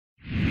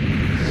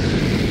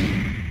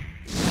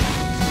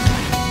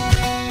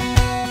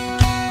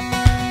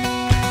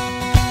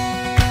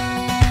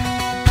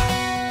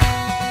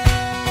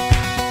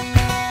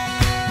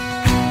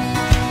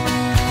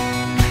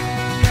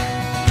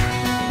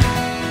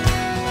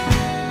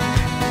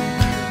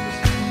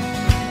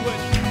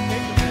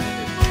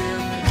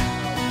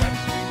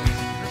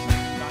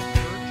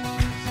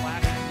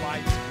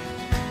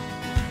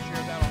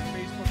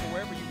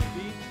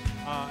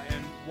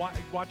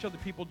watch other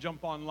people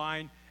jump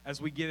online as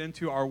we get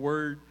into our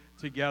word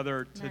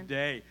together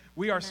today.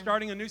 We are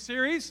starting a new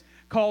series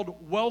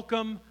called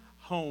Welcome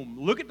Home.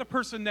 Look at the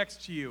person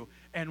next to you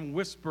and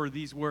whisper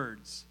these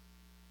words.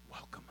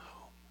 Welcome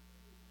home.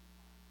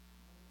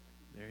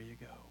 There you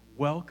go.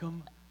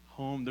 Welcome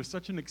home. There's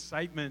such an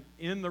excitement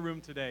in the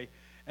room today,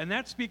 and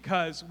that's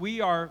because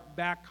we are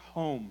back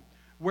home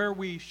where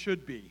we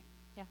should be.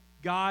 Yeah.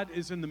 God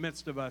is in the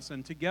midst of us,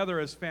 and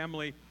together as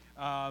family,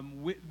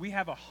 we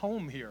have a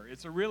home here.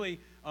 It's a really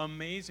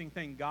amazing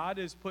thing. God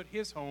has put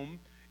his home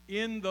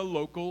in the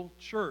local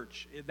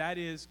church. That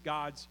is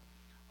God's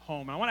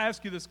home. And I want to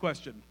ask you this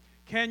question.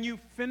 Can you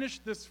finish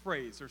this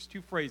phrase? There's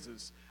two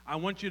phrases. I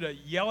want you to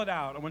yell it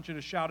out. I want you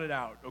to shout it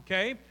out,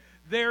 okay?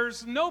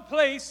 There's no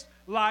place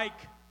like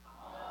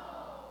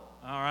home.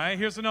 All right,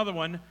 here's another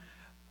one.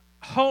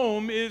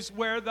 Home is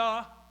where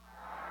the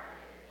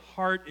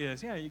heart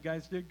is. Yeah, you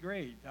guys did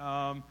great.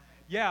 Home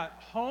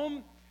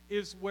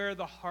is where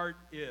the heart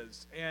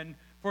is. And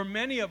for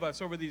many of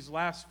us over these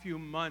last few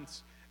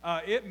months,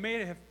 it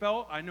may have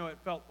felt, I know it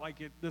felt like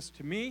this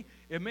to me,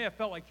 it may have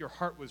felt like your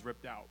heart was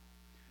ripped out,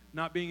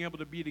 not being able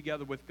to be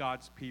together with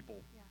God's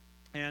people.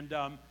 Yeah.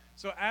 And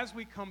so as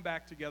we come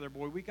back together,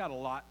 boy, we got a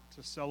lot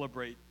to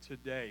celebrate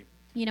today.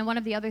 You know, one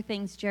of the other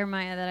things,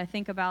 Jeremiah, that I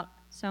think about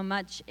so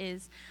much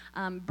is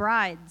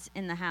brides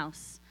in the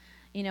house.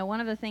 You know, one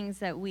of the things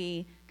that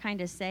we kind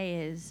of say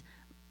is,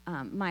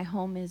 my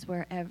home is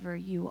wherever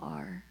you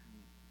are.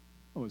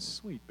 Oh, it's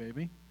sweet,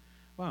 baby.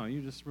 Wow,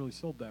 you just really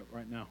sold that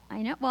right now.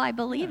 I know. Well, I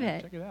believe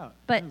it. Check it out.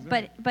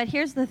 But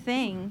here's the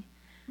thing.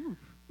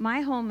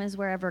 My home is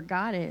wherever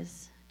God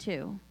is,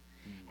 too.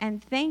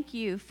 And thank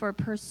you for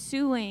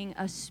pursuing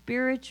a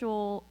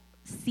spiritual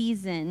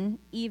season,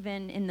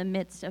 even in the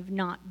midst of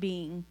not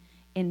being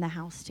in the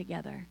house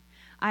together.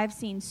 I've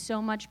seen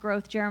so much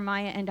growth.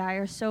 Jeremiah and I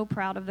are so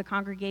proud of the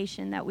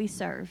congregation that we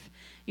serve.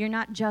 You're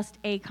not just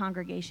a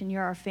congregation,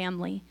 you're our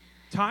family.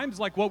 Times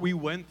like what we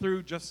went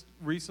through just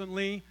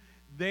recently,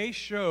 they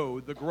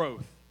show the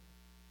growth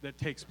that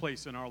takes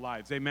place in our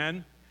lives.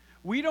 Amen?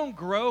 We don't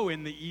grow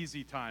in the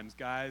easy times,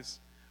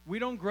 guys. We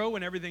don't grow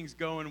when everything's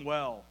going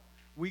well.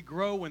 We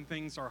grow when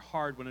things are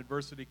hard, when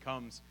adversity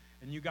comes.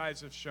 And you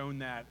guys have shown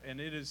that. And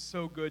it is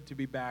so good to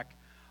be back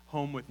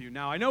home with you.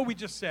 Now, I know we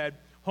just said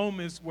home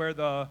is where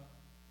the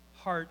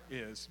heart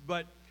is.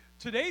 But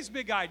today's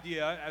big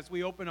idea, as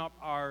we open up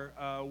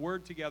our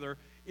word together,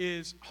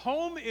 is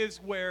home is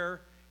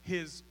where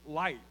his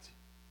light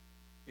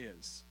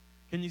is.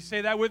 Can you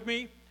say that with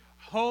me?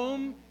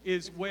 Home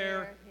is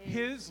where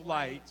his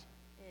light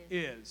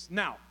is.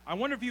 Now, I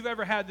wonder if you've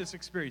ever had this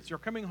experience. You're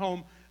coming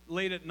home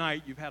late at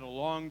night, you've had a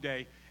long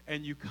day,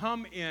 and you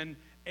come in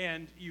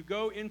and you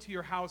go into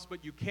your house,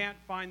 but you can't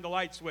find the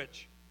light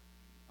switch.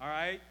 All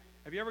right?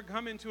 Have you ever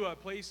come into a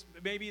place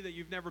maybe that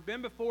you've never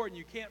been before and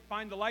you can't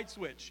find the light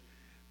switch?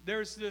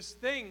 There's this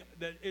thing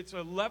that it's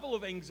a level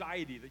of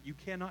anxiety that you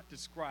cannot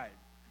describe.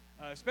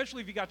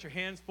 Especially if you got your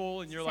hands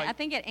full and you're like... I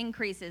think it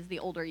increases the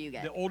older you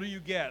get. The older you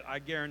get, I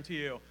guarantee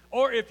you.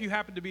 Or if you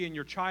happen to be in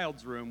your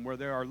child's room where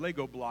there are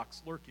Lego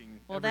blocks lurking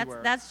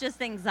everywhere. That's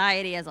just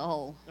anxiety as a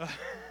whole.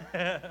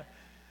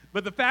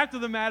 But the fact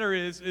of the matter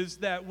is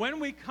that when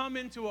we come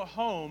into a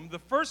home, the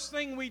first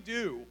thing we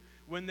do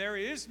when there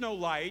is no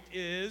light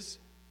is...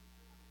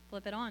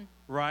 flip it on.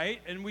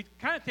 Right? And we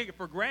kind of take it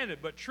for granted,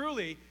 but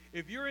truly,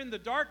 if you're in the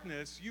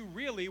darkness, you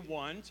really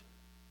want...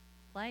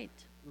 light.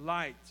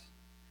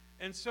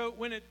 And so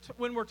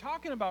when we're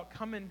talking about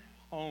coming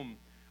home,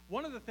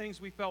 one of the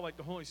things we felt like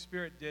the Holy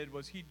Spirit did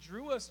was he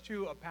drew us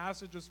to a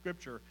passage of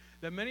Scripture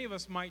that many of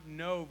us might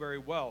know very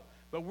well.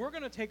 But we're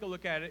going to take a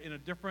look at it in a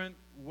different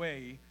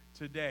way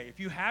today. If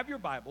you have your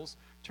Bibles,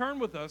 turn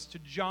with us to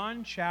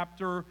John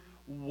chapter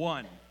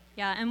 1.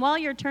 Yeah, and while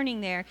you're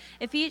turning there,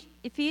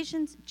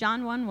 Ephesians,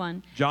 John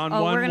 1:1. John 1:1.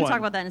 Oh, we're going to talk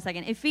about that in a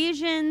second.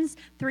 Ephesians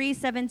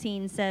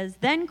 3:17 says,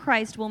 "Then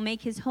Christ will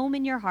make his home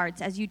in your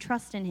hearts as you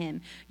trust in him.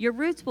 Your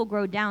roots will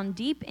grow down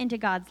deep into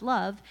God's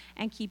love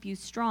and keep you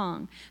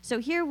strong." So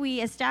here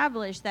we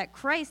establish that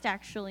Christ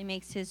actually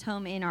makes his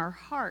home in our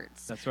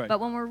hearts. That's right. But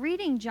when we're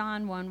reading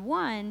John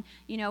 1:1,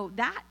 you know,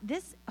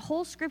 this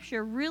whole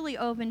scripture really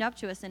opened up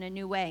to us in a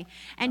new way.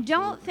 And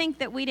Absolutely. Don't think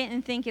that we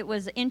didn't think it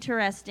was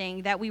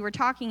interesting that we were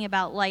talking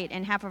about light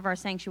and half of our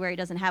sanctuary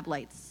doesn't have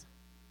lights.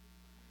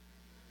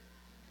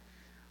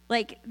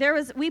 Like,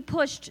 we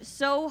pushed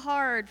so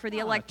hard for the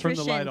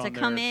electrician to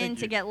come in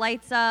to get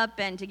lights up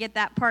and to get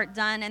that part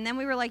done. And then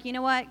we were like, you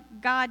know what?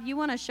 God, you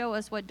want to show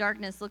us what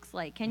darkness looks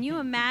like. Can you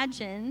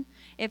imagine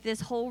if this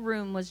whole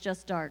room was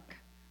just dark,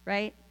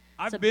 right?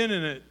 I've been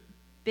in it.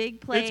 Big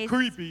place. It's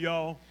creepy,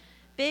 y'all.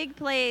 Big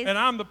place. And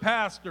I'm the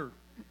pastor.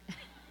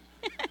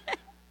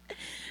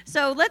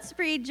 So let's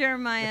read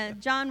Jeremiah,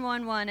 John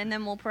 1:1, and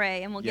then we'll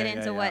pray, and we'll get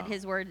into what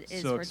his word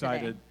is so for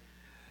excited.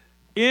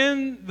 today.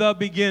 In the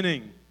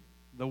beginning,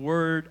 the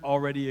Word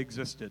already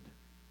existed.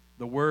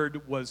 The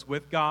Word was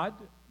with God.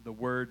 The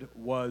Word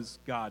was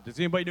God. Does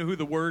anybody know who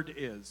the Word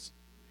is?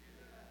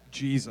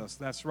 Jesus,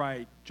 that's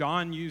right.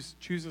 John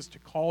chooses to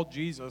call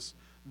Jesus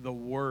the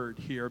Word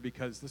here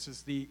because this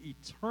is the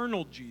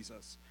eternal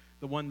Jesus,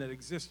 the one that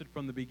existed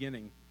from the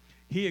beginning.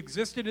 He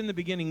existed in the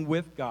beginning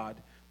with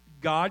God.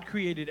 God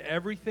created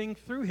everything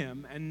through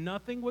him, and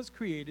nothing was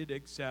created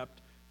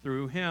except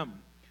through him.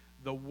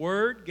 The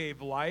Word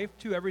gave life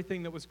to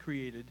everything that was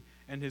created,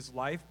 and his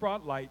life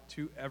brought light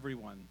to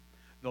everyone.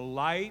 The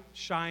light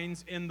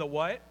shines in the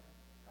what?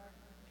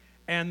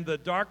 And the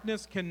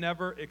darkness can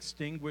never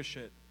extinguish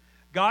it.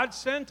 God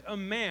sent a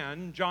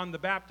man, John the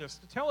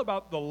Baptist, to tell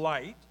about the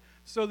light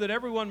so that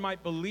everyone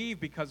might believe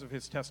because of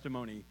his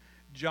testimony.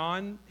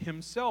 John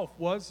himself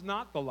was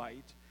not the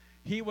light.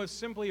 He was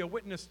simply a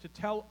witness to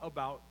tell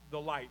about the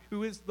light.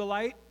 Who is the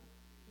light?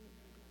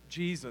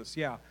 Jesus,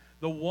 yeah.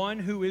 The one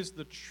who is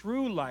the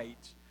true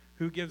light,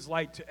 who gives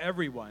light to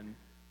everyone,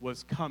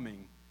 was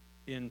coming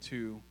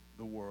into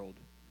the world.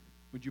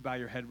 Would you bow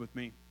your head with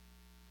me?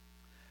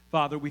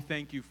 Father, we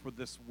thank you for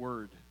this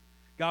word.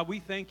 God, we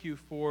thank you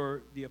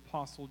for the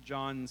Apostle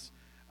John's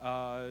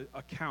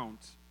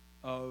account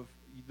of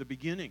the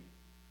beginning,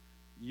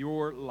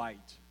 your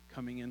light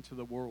coming into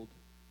the world.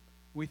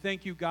 We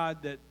thank you,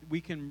 God, that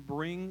we can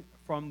bring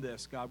from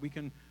this, God, we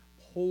can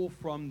pull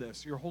from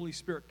this. Your Holy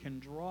Spirit can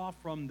draw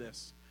from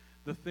this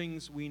the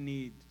things we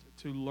need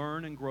to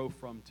learn and grow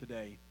from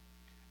today.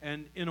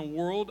 And in a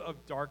world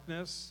of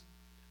darkness,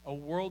 a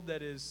world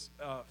that is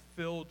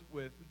filled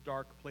with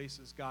dark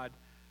places, God,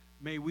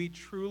 may we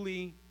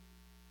truly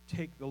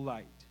take the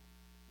light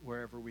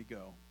wherever we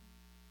go.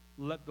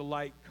 Let the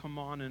light come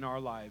on in our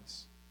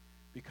lives,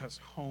 because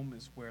home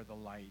is where the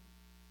light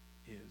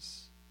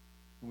is.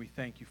 And we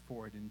thank you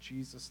for it in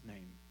Jesus'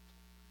 name.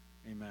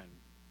 Amen.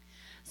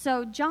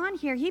 So John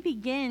here, he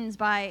begins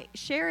by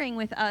sharing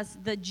with us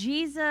the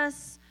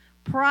Jesus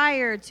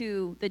prior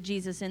to the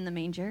Jesus in the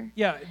manger.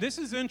 Yeah, this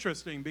is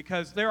interesting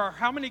because there are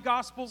how many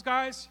Gospels,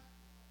 guys?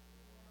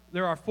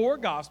 There are 4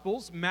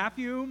 Gospels: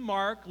 Matthew,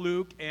 Mark,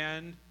 Luke,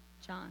 and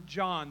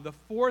John. The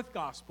 4th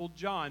Gospel,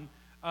 John,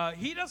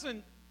 he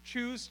doesn't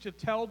choose to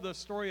tell the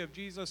story of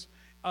Jesus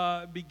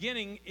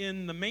beginning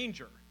in the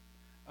manger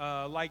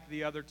like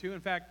the other 2. In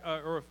fact,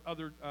 or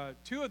other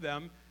 2 of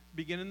them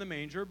begin in the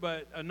manger,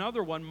 but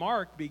another one,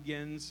 Mark,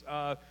 begins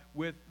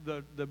with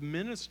the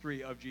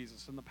ministry of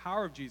Jesus and the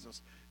power of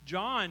Jesus.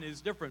 John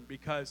is different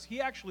because he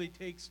actually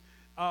goes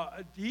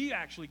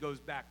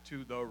back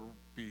to the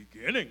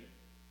beginning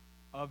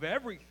of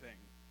everything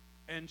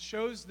and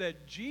shows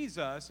that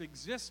Jesus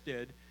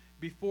existed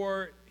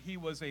before he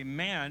was a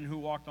man who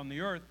walked on the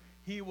earth.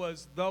 He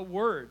was the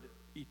Word,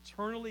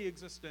 eternally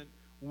existent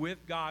with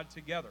God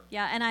together.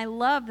 Yeah, and I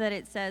love that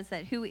it says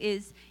that who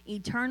is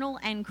eternal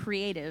and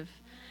creative.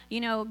 You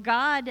know,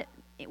 God,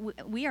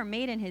 we are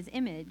made in his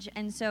image.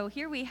 And so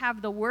here we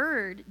have the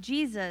Word,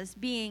 Jesus,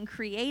 being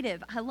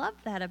creative. I love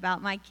that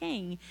about my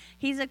King.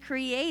 He's a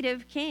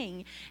creative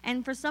King.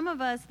 And for some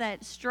of us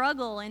that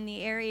struggle in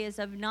the areas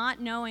of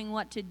not knowing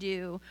what to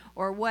do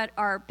or what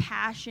our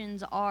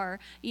passions are,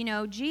 you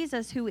know,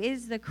 Jesus, who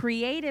is the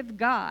creative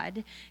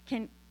God,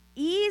 can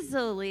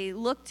easily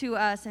look to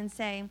us and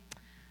say,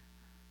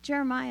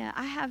 Jeremiah,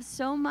 I have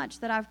so much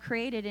that I've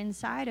created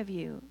inside of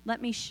you.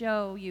 Let me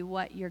show you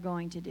what you're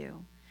going to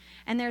do.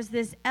 And there's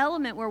this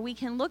element where we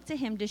can look to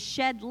him to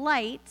shed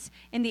light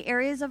in the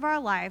areas of our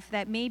life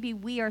that maybe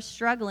we are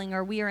struggling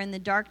or we are in the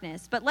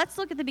darkness. But let's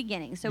look at the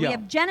beginning. So we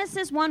have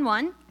Genesis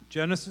 1:1.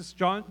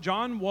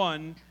 John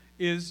 1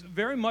 is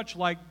very much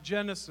like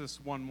Genesis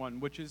 1:1,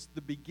 which is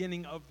the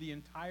beginning of the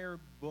entire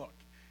book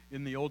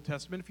in the Old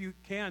Testament. If you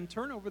can,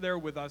 turn over there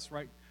with us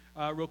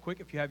real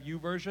quick. If you have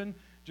YouVersion,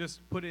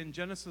 just put in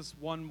Genesis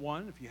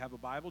 1:1. If you have a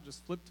Bible,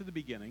 just flip to the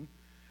beginning.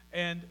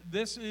 And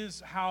this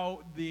is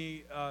how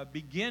the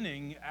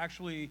beginning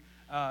actually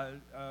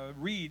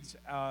reads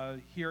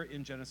here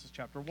in Genesis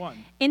chapter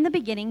 1. In the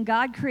beginning,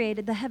 God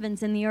created the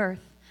heavens and the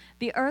earth.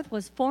 The earth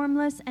was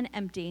formless and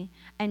empty,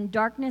 and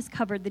darkness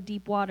covered the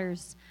deep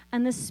waters.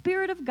 And the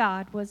Spirit of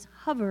God was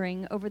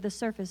hovering over the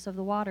surface of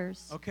the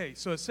waters. Okay,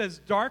 so it says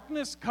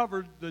darkness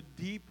covered the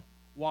deep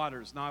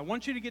waters. Now, I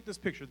want you to get this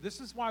picture. This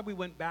is why we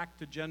went back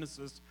to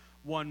Genesis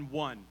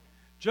 1:1.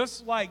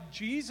 Just like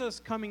Jesus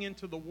coming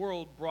into the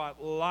world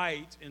brought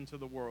light into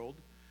the world,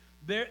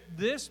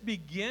 this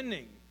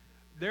beginning,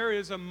 there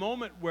is a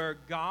moment where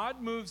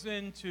God moves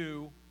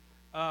into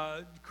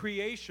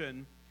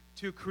creation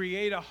to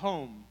create a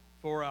home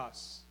for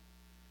us.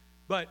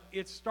 But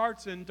it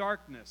starts in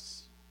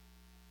darkness.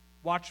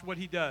 Watch what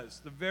he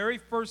does. The very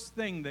first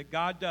thing that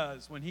God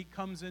does when he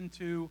comes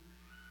into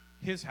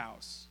his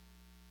house,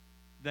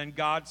 then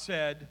God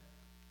said,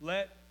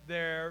 "Let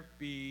there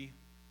be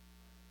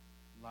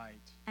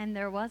light." And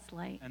there was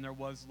light. And there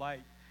was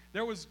light.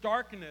 There was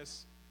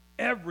darkness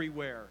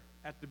everywhere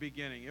at the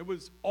beginning. It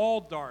was all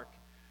dark.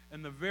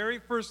 And the very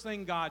first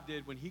thing God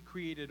did when he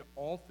created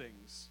all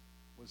things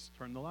was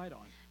turn the light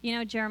on. You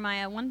know,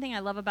 Jeremiah, one thing I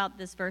love about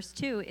this verse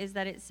too is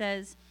that it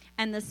says,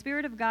 and the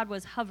Spirit of God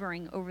was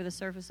hovering over the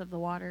surface of the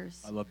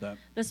waters. I love that.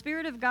 The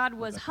Spirit of God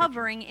was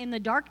hovering in the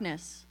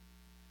darkness.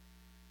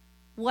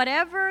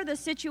 Whatever the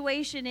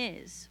situation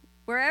is,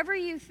 wherever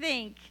you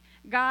think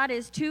God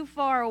is too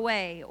far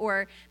away,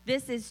 or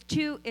it's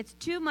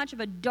too much of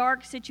a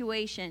dark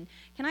situation,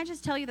 can I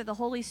just tell you that the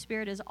Holy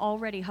Spirit is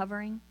already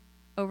hovering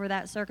over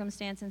that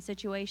circumstance and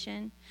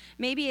situation?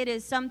 Maybe it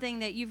is something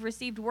that you've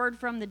received word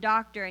from the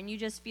doctor and you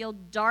just feel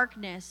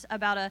darkness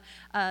about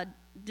a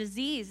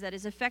disease that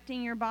is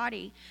affecting your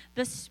body.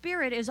 The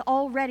Spirit is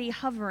already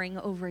hovering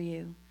over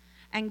you,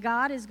 and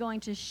God is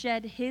going to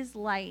shed His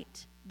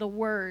light, the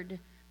Word,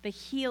 the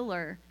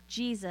healer,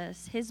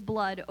 Jesus, His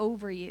blood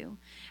over you.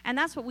 And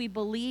that's what we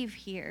believe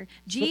here.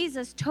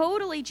 Jesus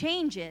totally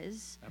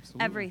changes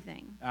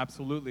everything.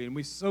 Absolutely. And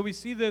we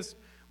see this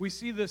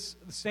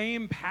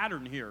same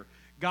pattern here.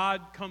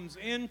 God comes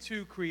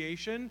into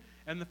creation,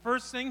 and the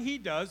first thing He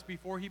does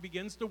before He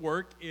begins to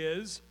work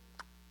is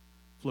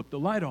flip the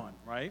light on,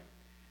 right?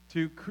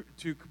 To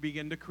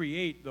begin to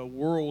create the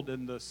world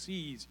and the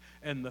seas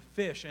and the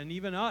fish and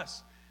even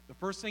us. The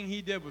first thing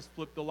He did was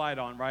flip the light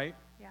on, right?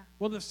 Yeah.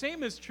 Well, the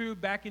same is true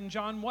back in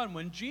John 1.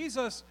 When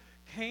Jesus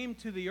came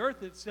to the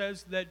earth, it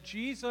says that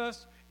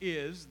Jesus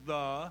is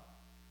the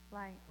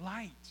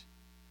light.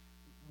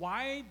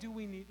 Why do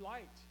we need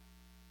light?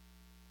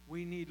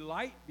 We need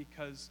light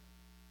because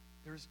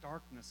there's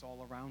darkness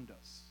all around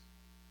us.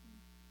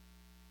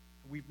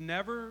 We've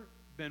never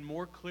been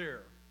more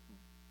clear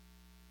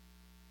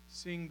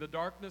seeing the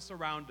darkness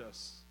around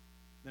us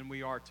than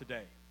we are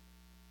today.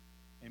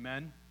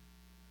 Amen?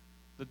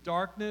 The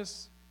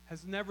darkness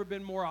has never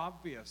been more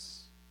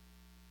obvious.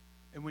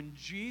 And when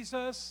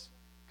Jesus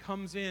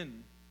comes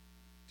in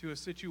to a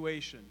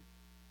situation,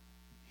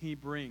 He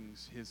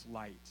brings His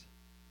light.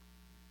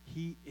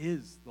 He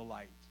is the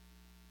light.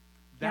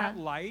 That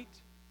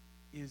light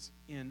is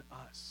in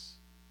us.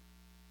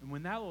 And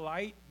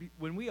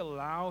when we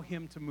allow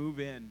Him to move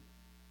in,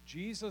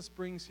 Jesus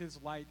brings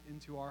His light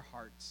into our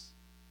hearts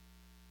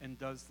and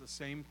does the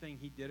same thing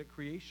He did at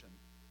creation.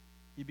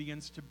 He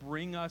begins to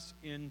bring us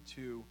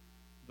into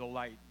the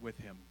light with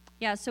Him.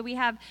 Yeah, so we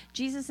have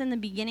Jesus in the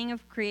beginning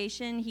of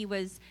creation. He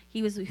was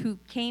who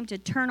came to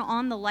turn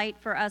on the light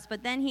for us,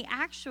 but then He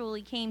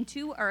actually came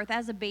to earth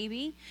as a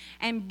baby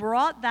and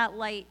brought that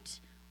light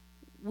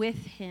with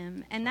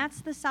Him. And that's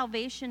the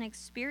salvation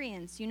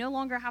experience. You no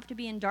longer have to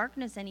be in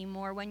darkness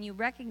anymore when you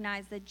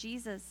recognize that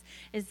Jesus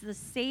is the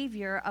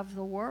Savior of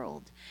the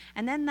world.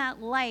 And then that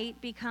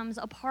light becomes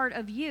a part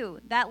of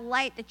you, that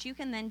light that you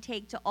can then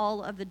take to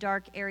all of the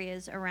dark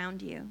areas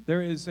around you.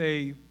 There is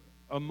a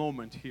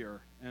moment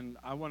here, and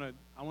I want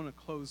to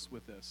close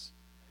with this.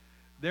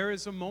 There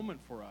is a moment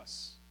for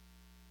us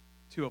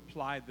to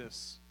apply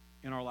this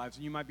in our lives.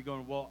 And you might be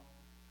going, well,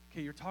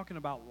 okay, you're talking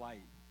about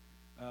light.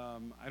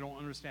 I don't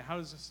understand. How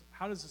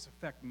does this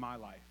affect my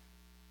life?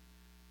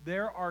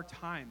 There are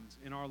times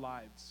in our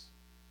lives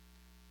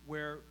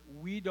where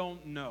we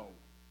don't know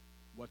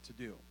what to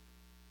do.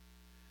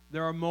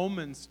 There are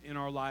moments in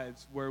our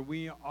lives where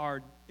we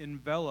are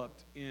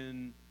enveloped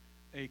in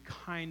a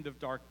kind of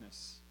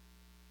darkness,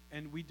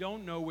 and we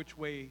don't know which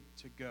way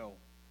to go.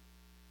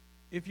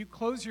 If you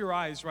close your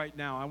eyes right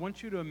now, I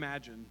want you to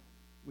imagine,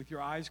 with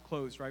your eyes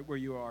closed right where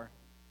you are,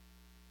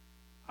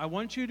 I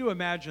want you to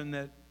imagine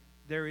that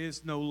there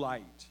is no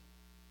light.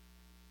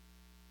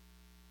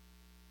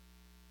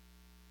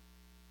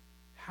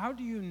 How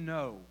do you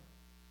know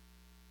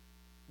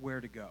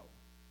where to go?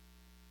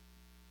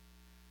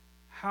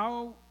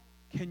 How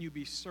can you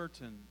be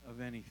certain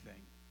of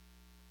anything?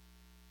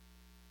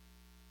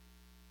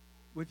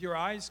 With your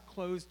eyes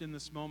closed in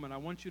this moment, I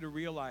want you to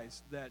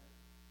realize that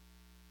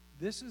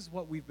this is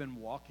what we've been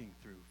walking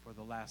through for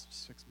the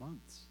last 6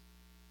 months.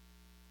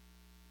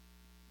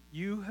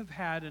 You have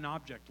had an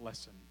object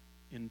lesson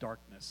in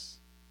darkness.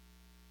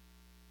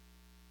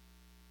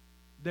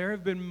 There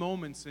have been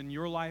moments in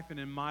your life and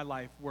in my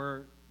life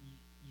where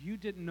you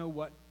didn't know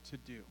what to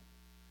do.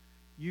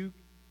 You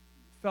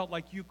felt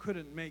like you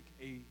couldn't make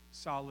a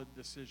solid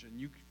decision.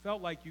 You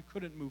felt like you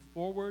couldn't move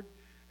forward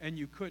and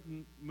you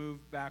couldn't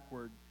move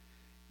backward.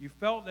 You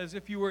felt as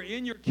if you were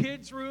in your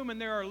kids' room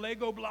and there are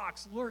Lego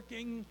blocks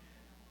lurking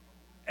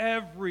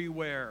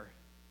everywhere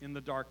in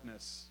the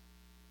darkness.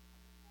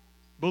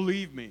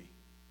 Believe me,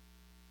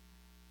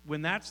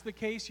 when that's the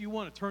case, you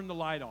want to turn the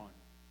light on.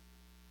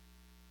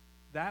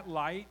 That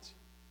light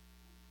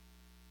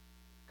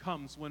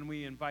comes when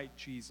we invite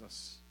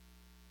Jesus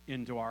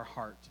into our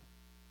heart.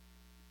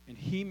 And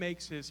He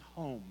makes His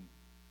home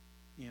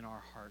in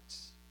our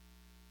hearts,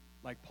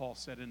 like Paul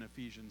said in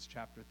Ephesians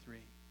chapter 3.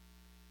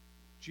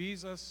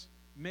 Jesus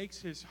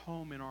makes His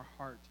home in our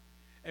heart.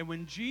 And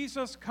when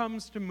Jesus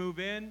comes to move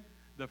in,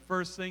 the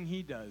first thing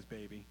He does,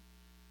 baby,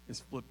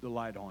 is flip the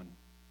light on.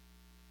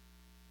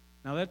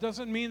 Now, that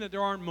doesn't mean that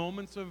there aren't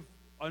moments of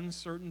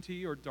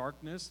uncertainty or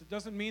darkness. It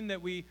doesn't mean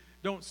that we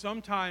don't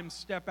sometimes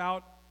step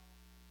out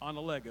on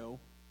a Lego.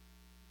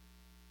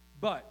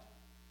 But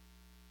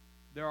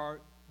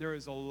there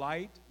is a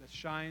light that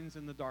shines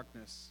in the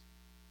darkness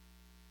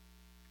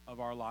of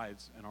our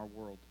lives and our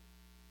world.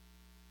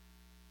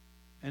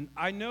 And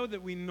I know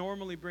that we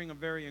normally bring a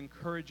very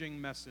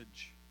encouraging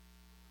message.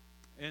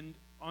 And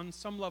on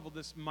some level,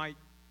 this might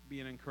be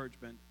an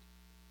encouragement.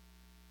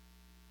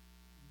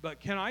 But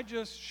can I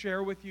just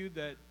share with you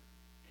that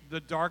the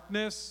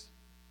darkness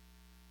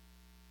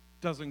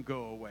doesn't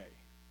go away?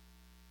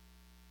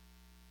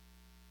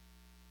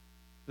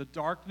 The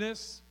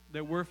darkness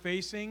that we're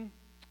facing,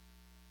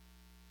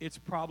 it's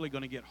probably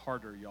going to get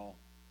harder, y'all.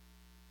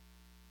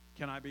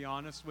 Can I be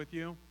honest with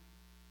you?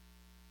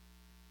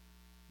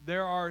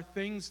 There are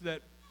things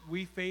that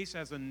we face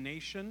as a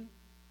nation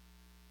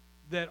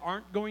that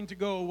aren't going to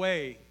go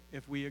away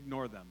if we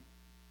ignore them.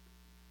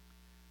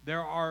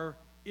 There are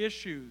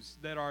issues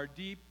that are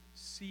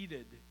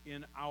deep-seated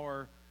in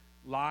our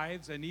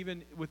lives and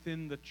even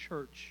within the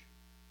church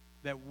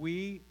that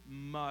we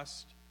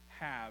must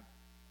have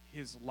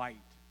His light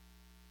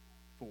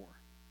for.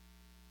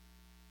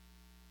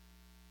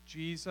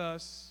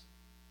 Jesus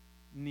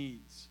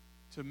needs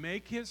to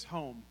make His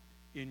home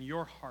in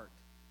your heart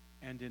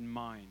and in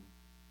mine,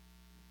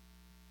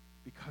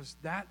 because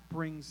that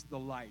brings the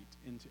light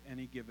into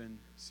any given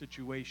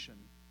situation.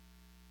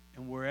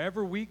 And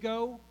wherever we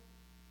go,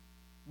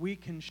 we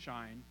can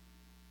shine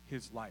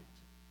His light.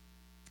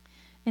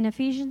 In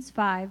Ephesians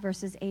 5,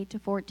 verses 8 to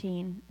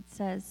 14, it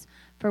says,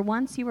 "For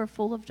once you were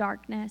full of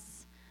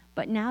darkness,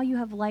 but now you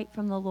have light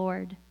from the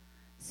Lord.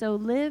 So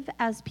live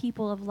as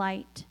people of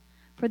light.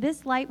 For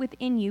this light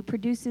within you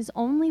produces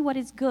only what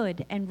is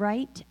good and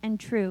right and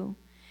true.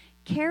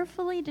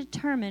 Carefully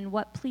determine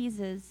what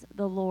pleases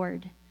the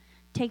Lord.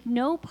 Take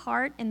no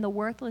part in the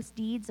worthless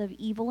deeds of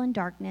evil and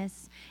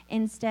darkness.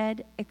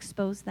 Instead,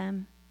 expose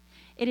them.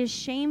 It is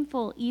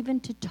shameful even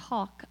to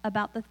talk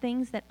about the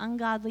things that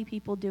ungodly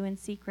people do in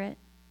secret.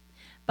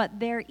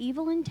 But their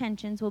evil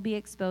intentions will be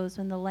exposed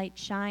when the light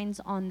shines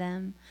on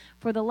them,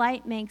 for the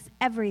light makes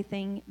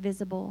everything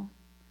visible.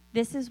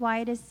 This is why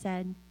it is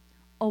said,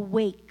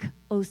 'Awake,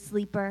 O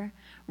sleeper,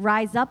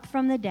 rise up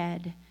from the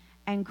dead,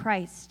 and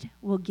Christ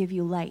will give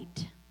you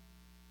light.'"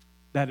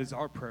 That is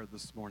our prayer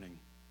this morning.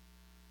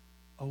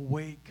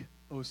 Awake,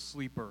 O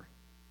sleeper,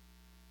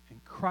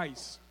 and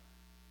Christ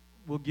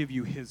will give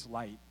you His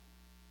light.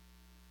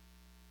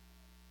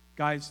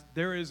 Guys,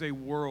 there is a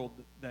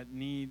world that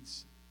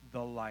needs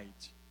the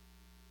light.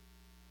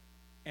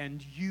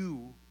 And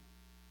you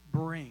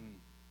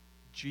bring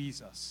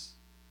Jesus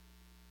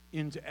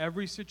into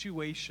every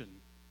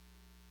situation.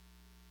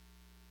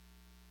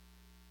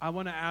 I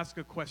want to ask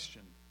a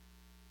question.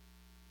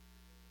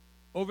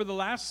 Over the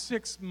last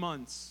 6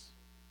 months,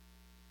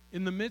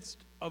 in the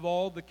midst of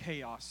all the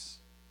chaos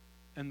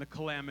and the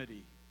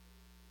calamity,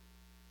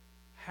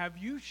 have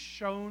you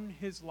shown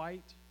His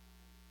light?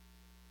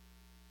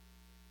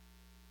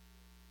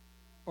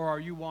 Or are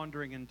you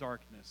wandering in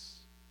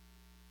darkness?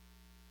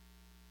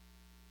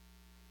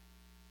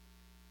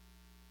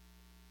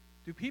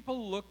 Do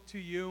people look to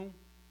you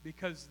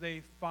because they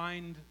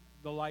find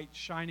the light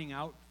shining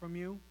out from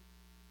you?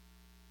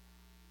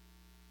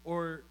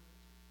 Or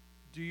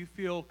do you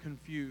feel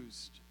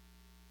confused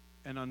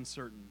and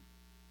uncertain?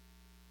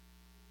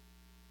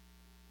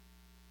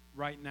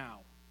 Right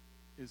now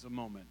is a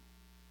moment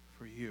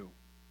for you.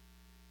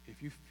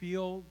 If you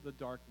feel the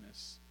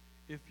darkness,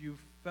 if you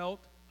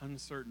felt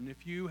uncertain,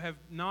 if you have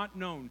not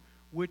known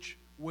which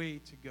way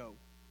to go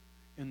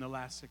in the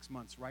last 6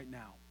 months, right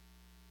now,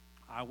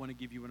 I want to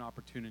give you an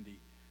opportunity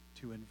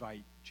to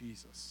invite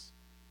Jesus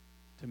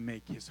to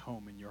make His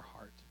home in your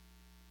heart.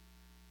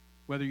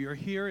 Whether you're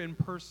here in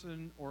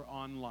person or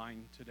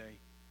online today,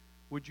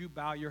 would you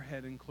bow your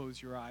head and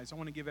close your eyes? I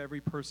want to give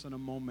every person a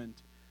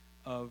moment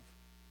of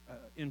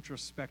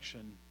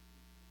introspection.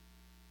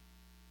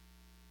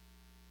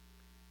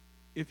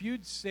 If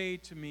you'd say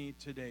to me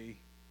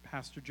today,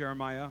 Pastor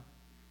Jeremiah,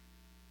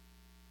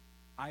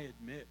 I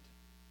admit,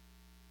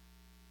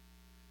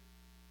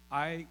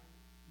 I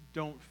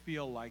don't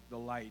feel like the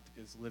light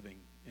is living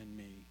in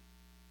me,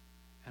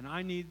 and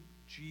I need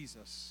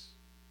Jesus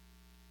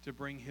to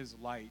bring His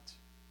light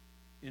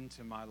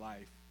into my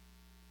life,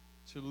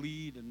 to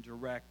lead and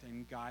direct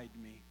and guide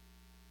me.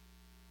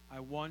 I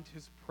want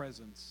His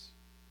presence,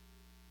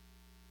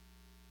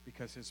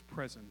 because His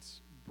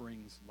presence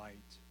brings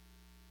light.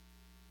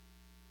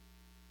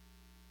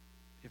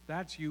 If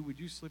that's you, would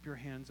you slip your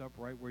hands up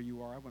right where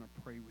you are? I want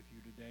to pray with you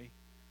today.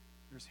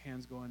 There's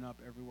hands going up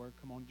everywhere.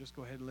 Come on, just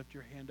go ahead and lift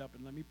your hand up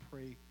and let me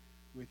pray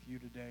with you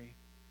today.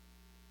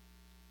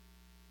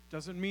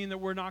 Doesn't mean that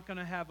we're not going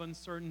to have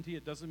uncertainty.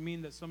 It doesn't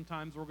mean that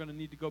sometimes we're going to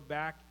need to go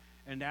back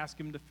and ask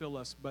Him to fill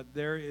us. But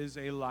there is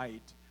a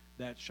light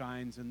that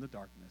shines in the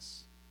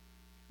darkness.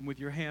 And with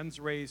your hands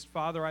raised,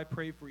 Father, I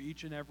pray for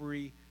each and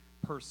every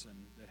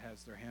person that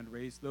has their hand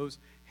raised. Those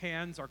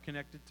hands are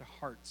connected to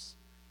hearts,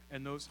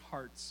 and those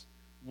hearts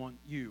want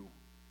you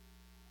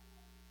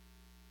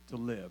to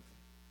live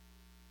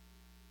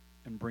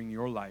and bring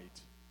your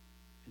light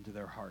into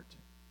their heart.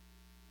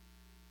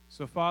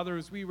 So, Father,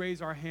 as we raise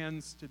our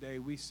hands today,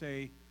 we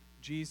say,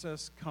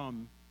 Jesus,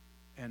 come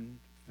and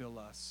fill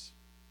us.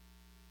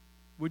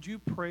 Would you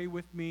pray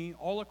with me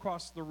all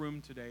across the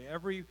room today?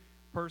 Every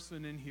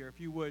person in here,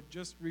 if you would,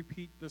 just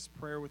repeat this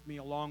prayer with me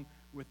along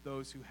with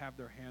those who have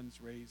their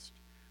hands raised.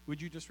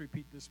 Would you just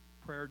repeat this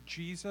prayer?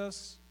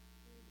 Jesus,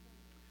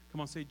 come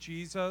on, say,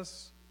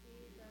 Jesus,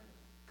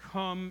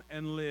 Come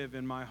and live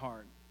in my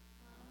heart.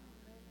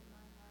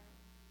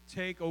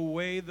 Take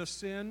away the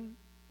sin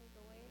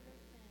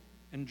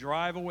and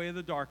drive away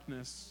the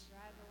darkness.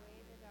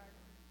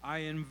 I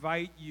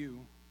invite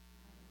you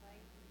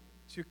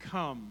to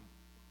come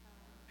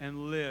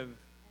and live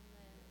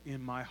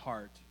in my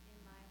heart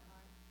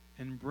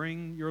and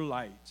bring your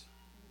light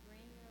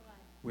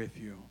with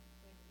you.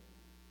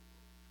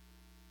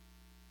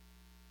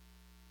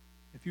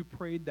 If you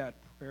prayed that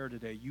prayer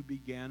today, you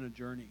began a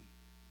journey.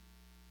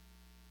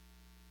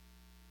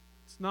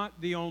 It's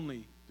not the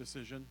only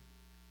decision,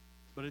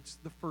 but it's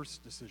the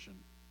first decision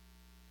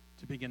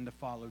to begin to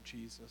follow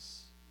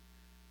Jesus.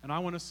 And I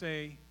want to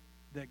say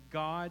that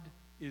God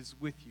is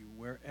with you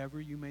wherever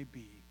you may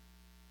be.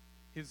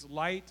 His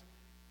light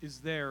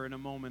is there in a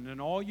moment, and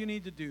all you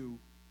need to do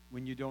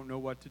when you don't know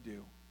what to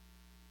do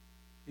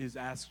is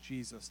ask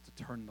Jesus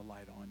to turn the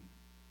light on,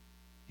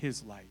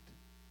 his light.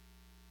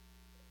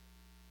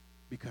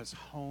 Because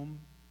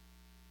home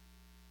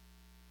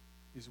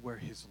is where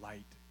his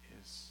light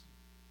is.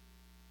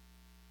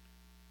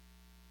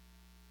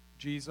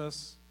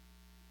 Jesus,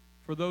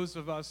 for those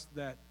of us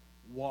that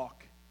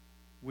walk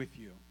with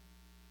you,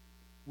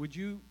 would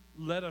you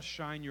let us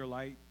shine your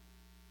light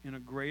in a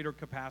greater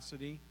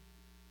capacity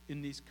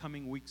in these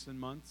coming weeks and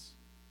months?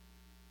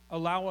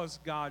 Allow us,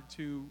 God,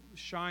 to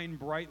shine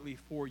brightly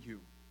for you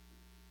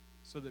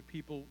so that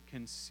people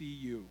can see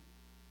you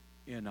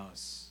in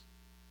us.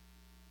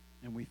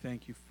 And we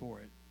thank you for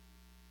it.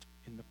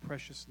 In the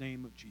precious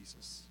name of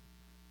Jesus.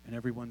 And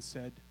everyone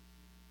said,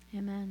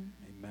 Amen.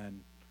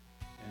 Amen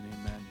and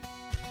amen.